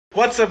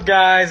What's up,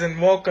 guys,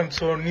 and welcome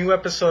to a new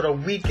episode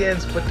of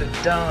Weekends with the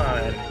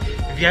Don.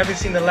 If you haven't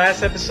seen the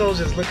last episode,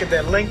 just look at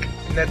that link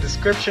in that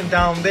description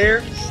down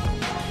there.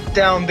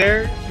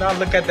 Now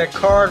look at that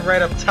card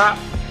right up top.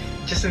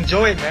 Just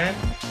enjoy it, man.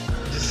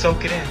 Just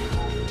soak it in.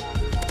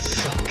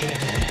 Soak it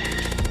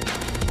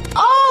in.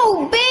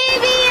 Oh,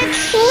 baby, a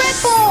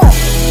triple!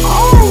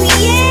 Oh,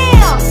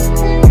 yeah!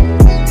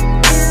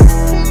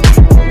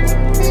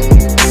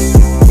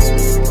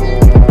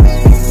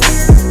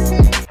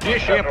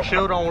 This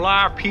episode on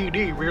Live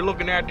PD, we're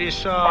looking at this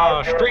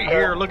street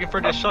here, looking for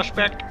this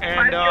suspect,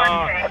 and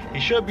he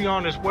should be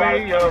on his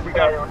way. We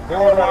got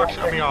boardwalks,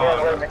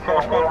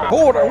 crosswalk.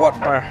 Hold on, what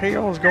the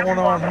hell is going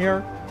on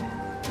here?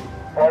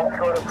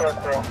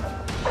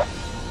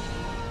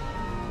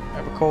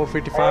 Have a code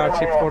 55,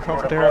 chief code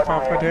off there,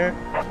 5 there.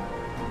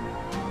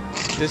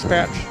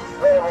 Dispatch.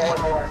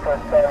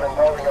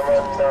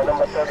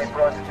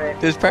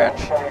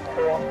 Dispatch.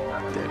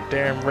 That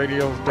damn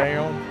radio's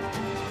down.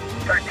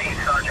 13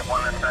 Sergeant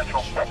 1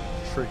 Central.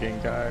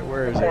 Freaking guy,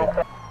 where is he?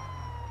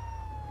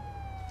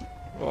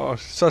 Oh,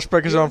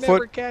 suspect is on Never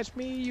foot. catch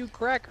me, you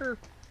cracker.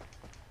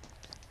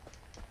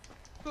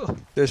 Ugh,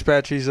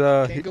 Dispatch, he's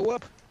can't go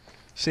up.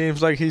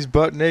 seems like he's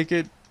butt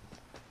naked,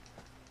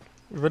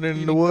 running in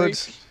the Eating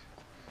woods. grapes.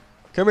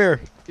 Come here.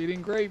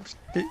 Eating grapes.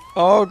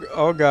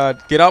 Oh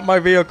God, get out my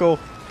vehicle.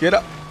 Get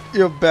up,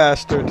 you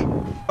bastard.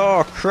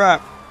 Oh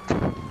crap.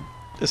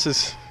 This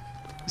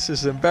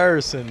is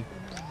embarrassing.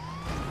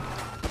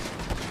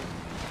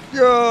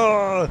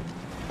 Yeah.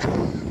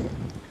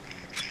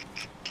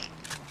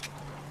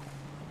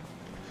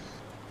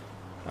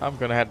 I'm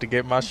gonna have to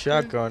get my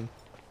shotgun.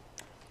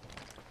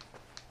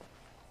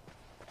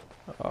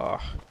 Oh.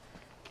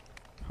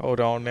 Hold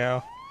on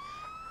now.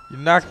 You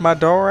knocked my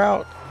door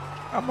out?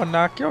 I'm gonna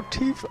knock your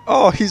teeth.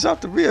 Oh, he's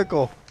off the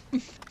vehicle.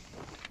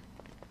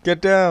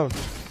 Get down.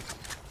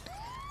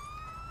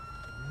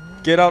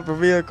 Get out the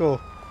vehicle.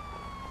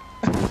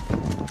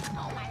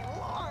 Oh, my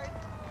Lord.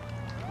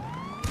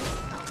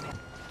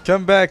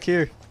 Come back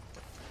here.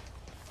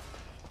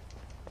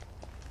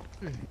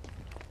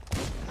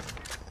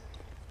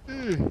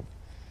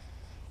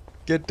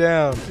 Get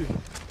down.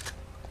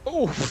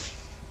 Oh,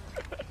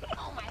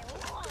 Oh, my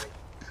Lord.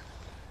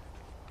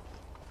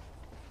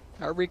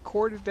 I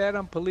recorded that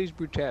on police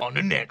brutality. On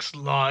the next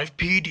Live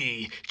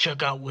PD,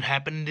 check out what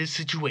happened in this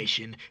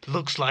situation.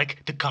 Looks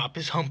like the cop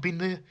is humping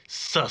the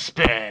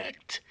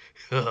suspect.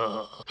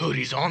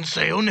 Hoodies on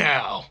sale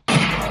now.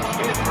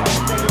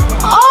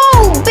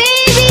 Oh,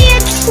 baby, a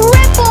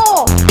triple!